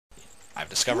I've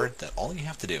discovered that all you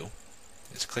have to do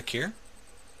is click here.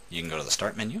 You can go to the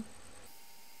Start menu,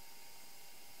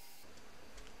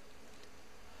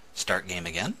 Start Game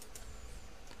again,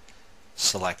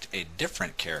 select a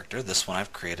different character. This one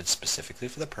I've created specifically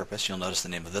for the purpose. You'll notice the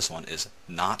name of this one is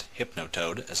not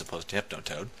Hypnotoad as opposed to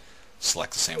Hypnotoad.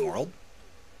 Select the same world.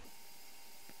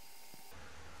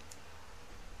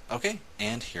 Okay,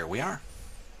 and here we are.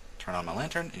 Turn on my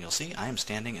lantern and you'll see I am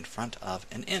standing in front of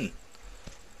an inn.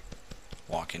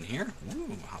 Walk in here.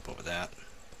 Ooh, hop over that.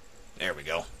 There we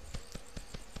go.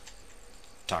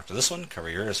 Talk to this one. Cover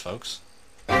your ears, folks.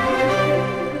 Pop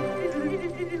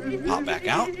back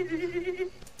out.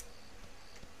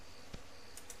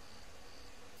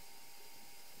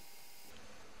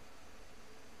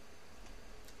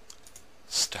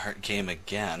 Start game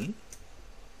again.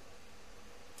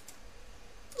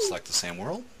 Select the same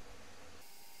world.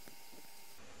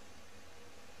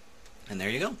 And there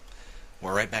you go.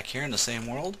 We're right back here in the same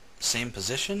world, same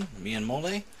position, me and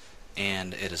Mole,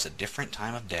 and it is a different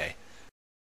time of day.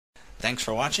 Thanks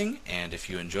for watching, and if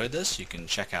you enjoyed this, you can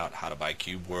check out How to Buy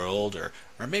Cube World, or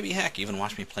maybe, heck, even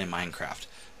watch me play Minecraft.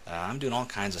 I'm doing all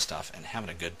kinds of stuff and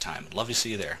having a good time. Love to see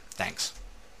you there. Thanks.